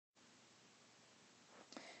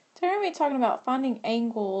Today we're going to be talking about finding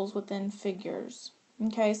angles within figures.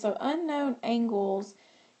 Okay, so unknown angles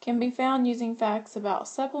can be found using facts about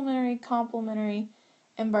supplementary, complementary,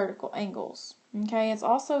 and vertical angles. Okay, it's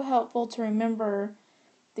also helpful to remember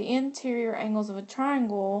the interior angles of a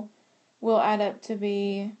triangle will add up to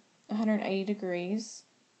be 180 degrees.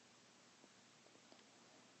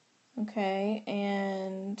 Okay,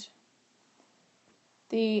 and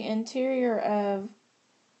the interior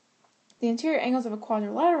angles of a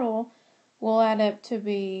quadrilateral will add up to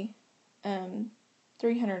be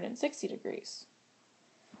 360 degrees.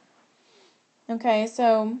 Okay,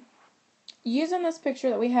 so using this picture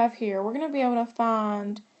that we have here, we're going to be able to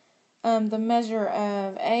find the measure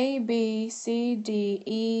of A, B, C, D,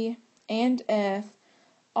 E, and F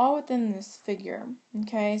all within this figure.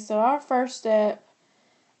 Okay, so our first step,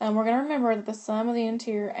 we're going to remember that the sum of the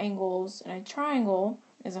interior angles in a triangle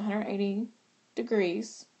is 180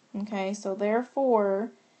 degrees. Okay, so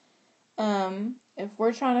therefore, if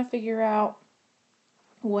we're trying to figure out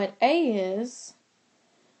what A is,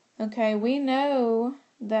 okay, we know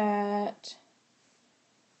that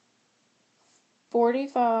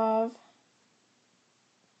 45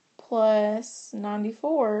 plus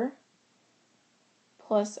 94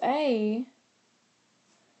 plus A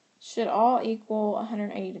should all equal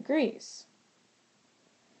 180 degrees.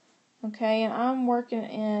 Okay, and I'm working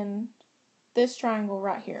in this triangle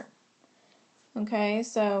right here. Okay,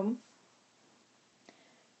 so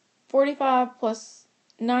 45 plus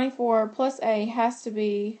 94 plus A has to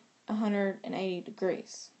be 180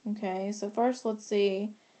 degrees. Okay, so first let's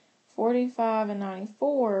see, 45 and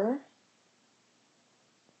 94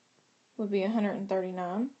 would be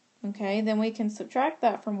 139. Okay, then we can subtract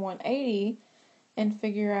that from 180 and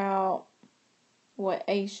figure out what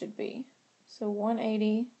A should be. So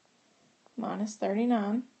 180 minus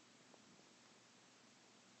 39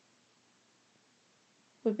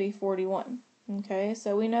 would be 41. Okay,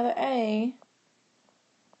 so we know that A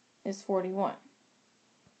is 41.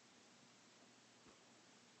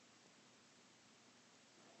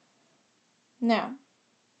 Now,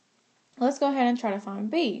 let's go ahead and try to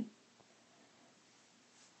find B.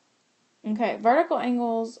 Okay, vertical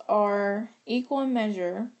angles are equal in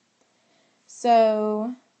measure.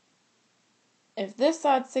 So, if this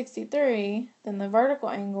side's 63, then the vertical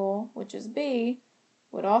angle, which is B,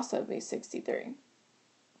 would also be 63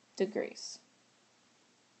 degrees.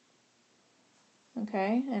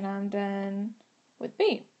 Okay, and I'm done with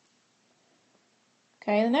B.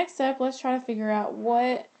 Okay, the next step, let's try to figure out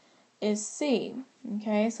what is C.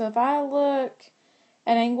 Okay, so if I look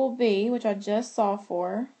at angle B, which I just saw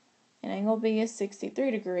for, and angle B is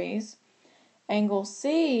 63 degrees, angle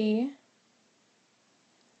C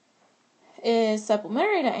is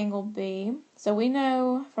supplementary to angle B, so we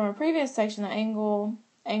know from a previous section that angle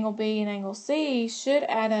B and angle C should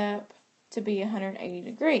add up to be 180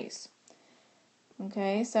 degrees.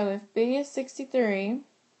 Okay, so if B is 63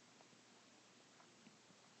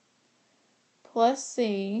 plus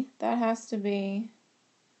C, that has to be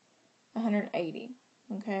 180.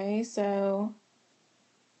 Okay, so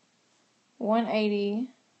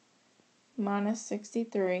 180 minus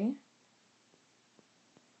 63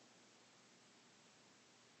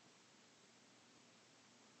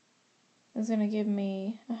 is going to give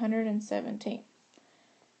me 117.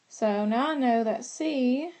 So now I know that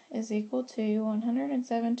C is equal to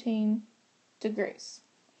 117 degrees.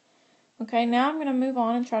 Okay, now I'm going to move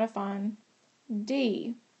on and try to find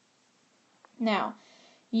D. Now,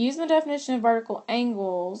 using the definition of vertical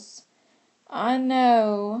angles, I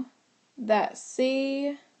know that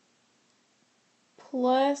C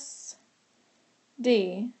plus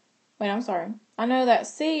D, I know that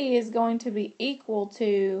C is going to be equal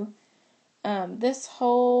to this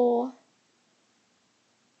whole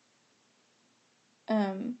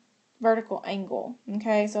vertical angle.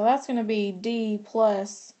 Okay, so that's going to be D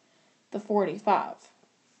plus the 45.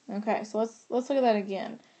 Okay, so let's look at that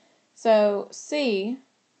again. So C,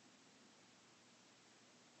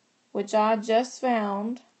 which I just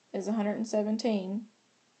found is 117,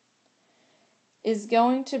 is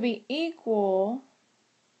going to be equal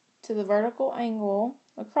to the vertical angle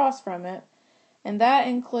across from it, and that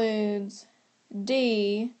includes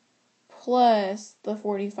D plus the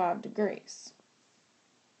 45 degrees.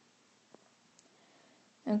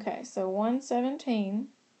 Okay, so 117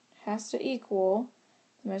 has to equal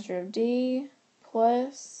the measure of D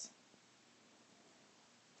plus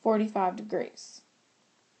 45 degrees.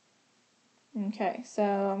 Okay, so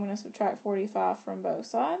I'm going to subtract 45 from both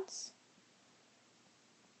sides.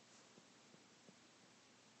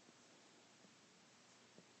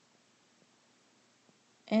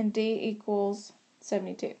 And D equals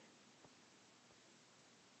 72.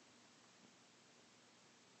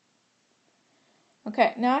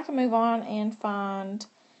 Okay, now I can move on and find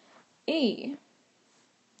E.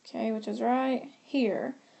 Okay, which is right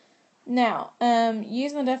here. Now,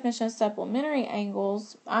 using the definition of supplementary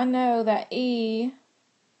angles, I know that E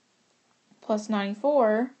plus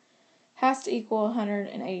 94 has to equal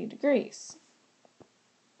 180 degrees.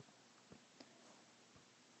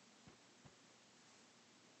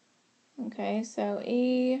 Okay, so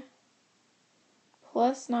E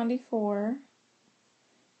plus 94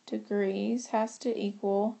 degrees has to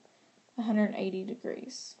equal 180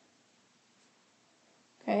 degrees.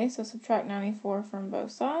 Okay, so subtract 94 from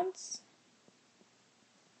both sides.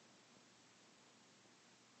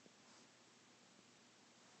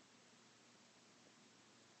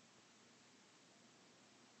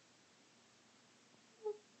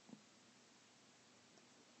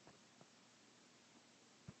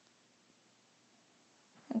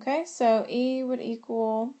 Okay, so E would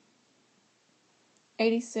equal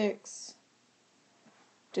 86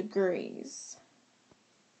 degrees.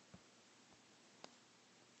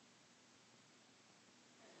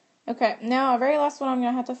 Okay, now our very last one, I'm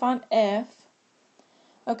going to have to find F.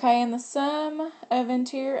 Okay, and the sum of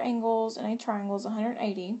interior angles in a triangle is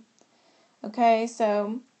 180. Okay,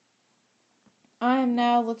 so I am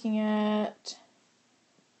now looking at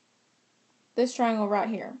this triangle right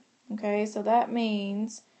here. Okay, so that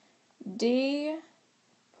means D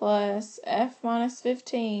plus F minus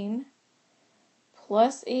 15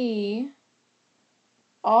 plus E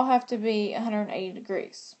all have to be 180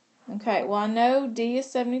 degrees. Okay, well I know D is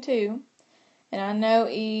 72, and I know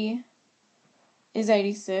E is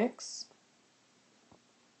 86.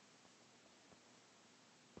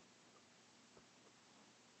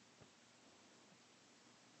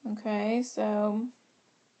 Okay, so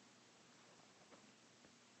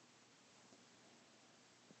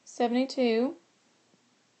 72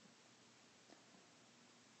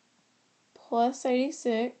 plus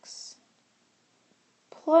 86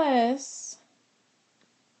 plus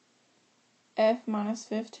F minus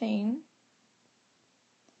 15,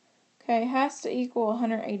 okay, has to equal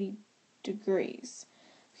 180 degrees,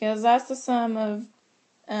 because that's the sum of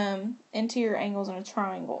interior angles in a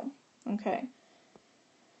triangle. Okay,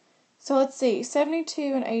 so let's see, 72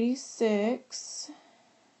 and 86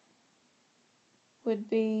 would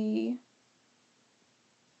be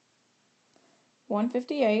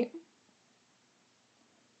 158.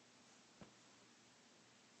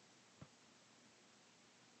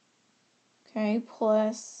 Okay,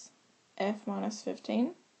 plus F minus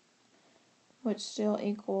 15, which still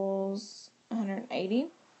equals 180.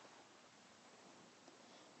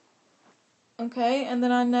 Okay, and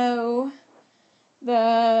then I know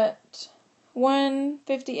that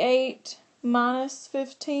 158 minus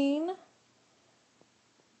 15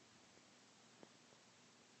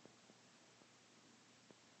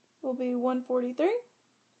 will be 143.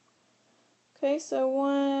 Okay, so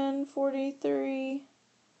 143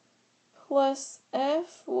 plus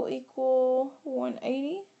F will equal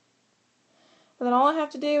 180. And then all I have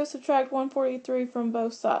to do is subtract 143 from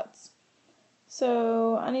both sides.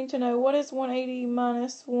 So I need to know, what is 180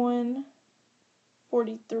 minus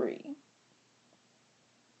 143?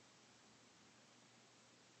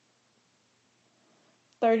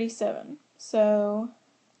 $37. So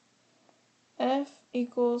F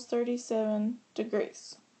equals 37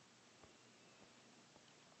 degrees.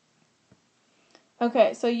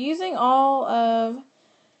 Okay, so using all of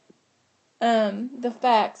the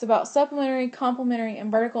facts about supplementary, complementary,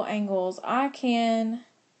 and vertical angles, I can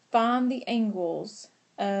find the angles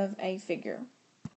of a figure.